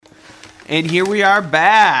And here we are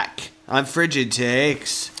back on Frigid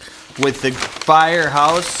Takes with the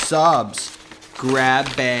Firehouse Subs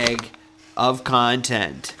grab bag of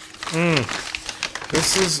content.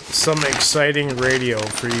 This is some exciting radio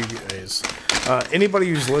for you guys. Anybody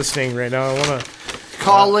who's listening right now, I want to...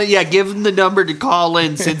 Call in. Yeah, give them the number to call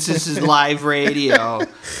in since this is live radio.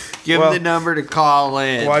 Give them the number to call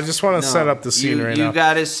in. Well, I just want to set up the scene right now. You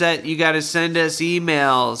gotta send us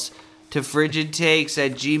emails to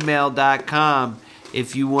frigidtakes@gmail.com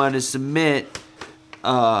if you want to submit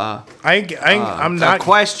I'm not a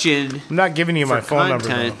question. I'm not giving you my phone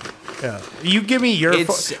content. number, though. Yeah. You give me your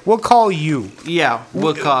phone. We'll call you. Yeah,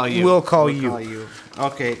 we'll call you. We'll call you.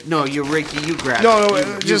 Okay. No, you're Ricky. You grab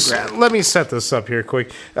it. Just let me set this up here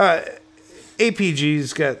quick.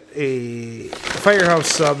 APG's got a Firehouse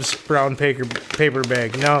Subs brown paper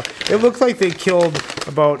bag. Now, it looked like they killed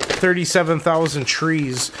about 37,000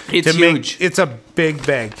 trees. It's huge. It's a big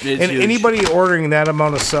bag. It's and huge. Anybody ordering that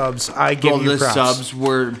amount of subs, I give you props. The subs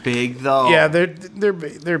were big, though. Yeah,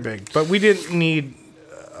 they're big. But we didn't need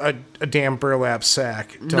a damn burlap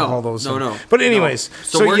sack to haul those. No. But anyways,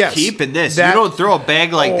 so we're keeping this. You don't throw a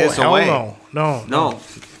bag like this away. No.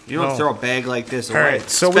 You don't throw a bag like this away. All right,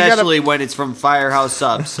 so especially when it's from Firehouse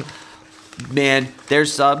Subs. Man, their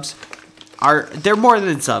subs they're more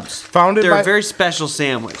than subs. They're a very special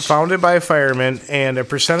sandwich. Founded by firemen, and a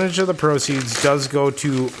percentage of the proceeds does go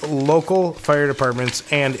to local fire departments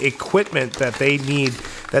and equipment that they need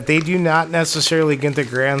that they do not necessarily get the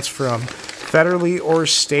grants from federally or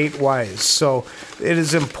state-wise. So it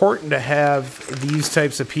is important to have these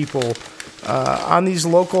types of people on these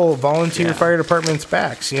local volunteer fire departments'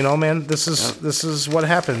 backs. You know, man, this is what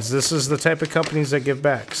happens. This is the type of companies that give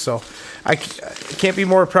back. So I can't be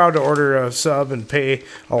more proud to order a sub and pay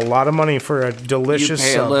a lot of money for a delicious sub.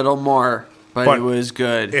 You pay a little more, but it was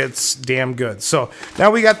good. It's damn good. So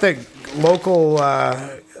now we got the local...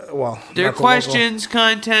 their questions,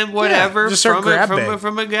 content, whatever, just from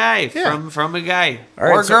a guy, from a guy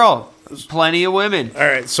or girl. Plenty of women. All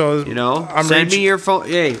right, so send me your phone.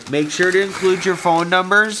 Hey, make sure to include your phone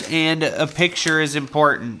numbers, and a picture is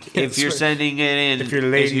important if you're sending it in. If you're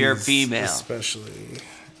ladies, you're female, especially.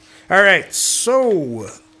 All right, so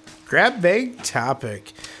grab bag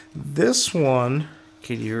topic. This one.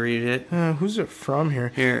 Can you read it? Who's it from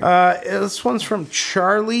here? Here. This one's from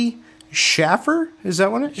Charlie Schaffer. Is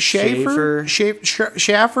that one? Schaffer.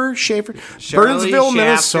 Burnsville,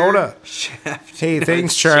 Minnesota. Hey,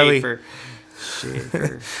 thanks, Charlie.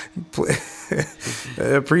 Schaefer.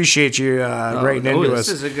 Appreciate you writing into us. This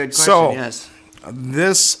is a good question, so, yes.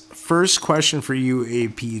 This first question for you,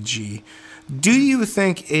 APG. Do you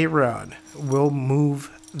think A-Rod will move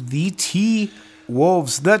the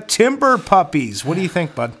T-Wolves, the Timber Puppies? What do you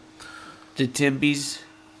think, bud? The Timbies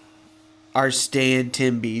are staying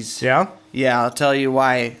Timbies. Yeah? Yeah, I'll tell you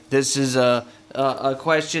why. This is a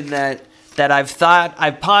question that I've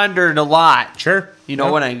pondered a lot. Sure.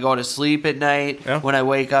 When I go to sleep at night, when I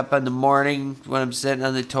wake up in the morning, when I'm sitting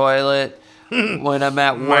on the toilet, when I'm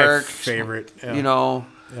at work. My favorite. Yeah.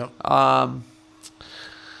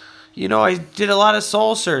 I did a lot of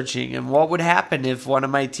soul searching, and what would happen if one of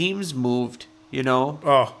my teams moved,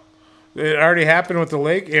 Oh, it already happened with the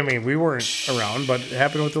Lakers. I mean, we weren't around, but it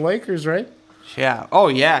happened with the Lakers, right? Yeah. Oh,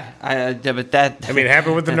 yeah. But that... it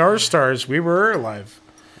happened with the North Stars. We were alive.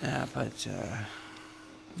 Yeah, but...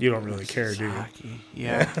 you don't really care, do you? Hockey.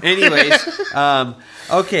 Yeah. Anyways,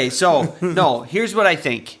 okay, so, no, here's what I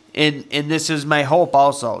think. And this is my hope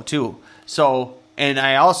also, too. So, and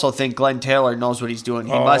I also think Glenn Taylor knows what he's doing.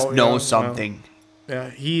 He must know something.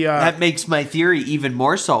 Yeah, that makes my theory even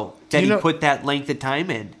more so, that he put that length of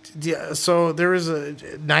time in. Yeah, so there was a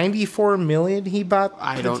 $94 million he bought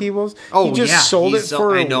the T-Wolves. Oh, he just sold it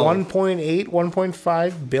for 1.8,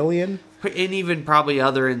 1.5 billion. And even probably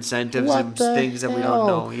other incentives and things that we don't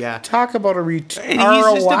know. Yeah, talk about a and ROI.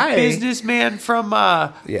 he's just a businessman from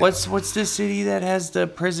what's the city that has the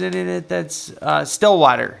prison in it? That's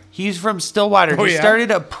Stillwater. He's from Stillwater. He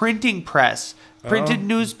started a printing press, printed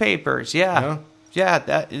newspapers. Yeah.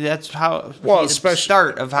 That's how the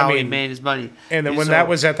start of how he made his money. And then when that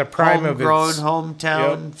was at the prime of its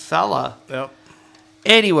hometown fella. Yep.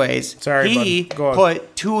 Anyways, he Go on.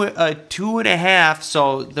 put 2.5.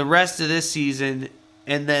 So the rest of this season,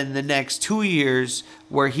 and then the next 2 years,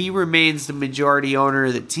 where he remains the majority owner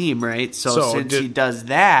of the team, right? So since he does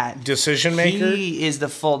that, decision maker, he is the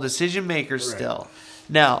full decision maker still.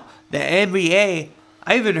 Now the NBA,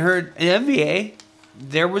 I even heard the NBA.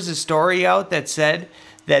 There was a story out that said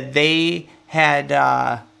that they had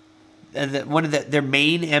one of their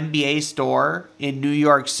main NBA store in New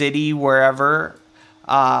York City, wherever,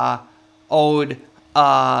 owed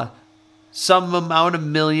some amount of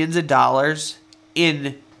millions of dollars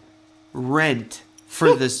in rent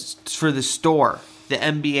for the store, the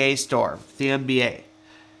NBA store, the NBA.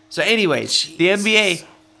 So anyways, Jesus. The NBA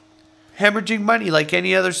hemorrhaging money like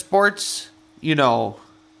any other sports, team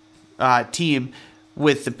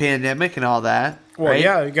with the pandemic and all that. Well, right?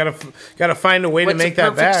 Yeah, you gotta find a way to make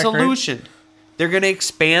that back. What's the solution? Right? They're going to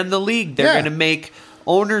expand the league. They're going to make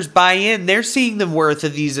owners buy in. They're seeing the worth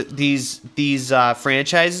of these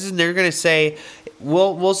franchises, and they're going to say,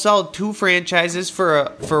 "We'll sell 2 franchises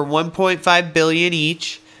for $1.5 billion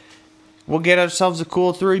each. We'll get ourselves a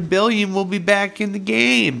cool $3 billion. We'll be back in the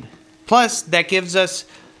game. Plus, that gives us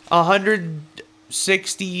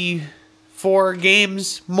 164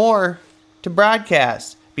 games more to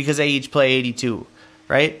broadcast because they each play 82,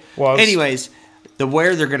 right? Well, anyways,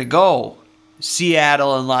 where they're going to go."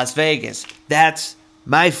 Seattle and Las Vegas. That's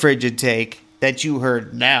my frigid take that you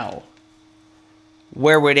heard now.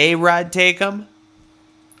 Where would A-Rod take them?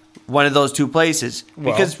 One of those 2 places.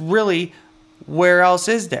 Because really, where else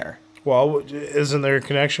is there? Well, isn't there a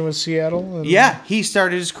connection with Seattle? Yeah, he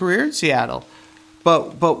started his career in Seattle.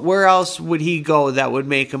 But where else would he go that would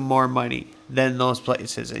make him more money than those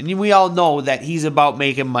places? And we all know that he's about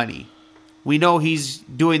making money. We know he's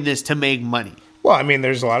doing this to make money. Well, I mean,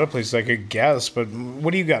 there's a lot of places I could guess, but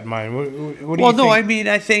what do you got in mind? What do you think? Well, no, I mean,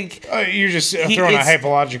 I think... you're just throwing a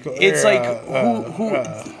hypological... It's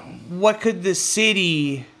what could the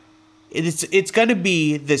city... It's going to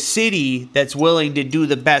be the city that's willing to do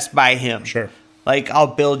the best by him. Sure. Like, I'll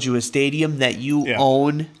build you a stadium that you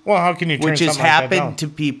own. Well, how can you turn something like that down? Which has happened to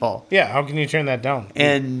people. Yeah, how can you turn that down?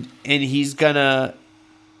 And he's going to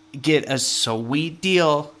get a sweet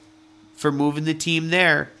deal for moving the team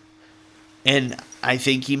there. And I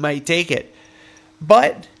think he might take it.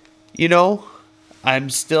 But, I'm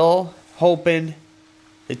still hoping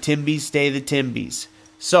the Timbies stay the Timbies.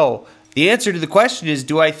 So, the answer to the question is,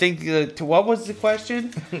 do I think... what was the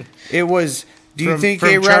question? It was, do you think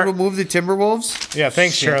A-Rod will move the Timberwolves? Yeah,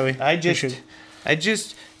 thanks, Charlie. I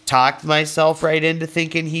just talked myself right into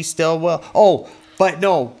thinking he still will. Oh,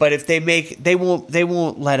 but if they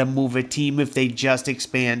won't let him move a team if they just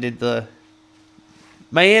expanded the...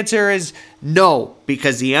 My answer is no,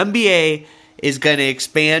 because the NBA is going to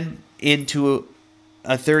expand into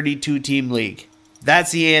a 32-team league.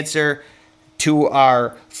 That's the answer to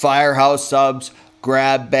our Firehouse Subs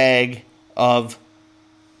grab bag of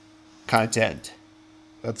content.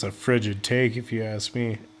 That's a frigid take, if you ask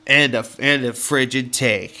me. And a frigid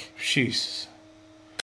take. Jesus.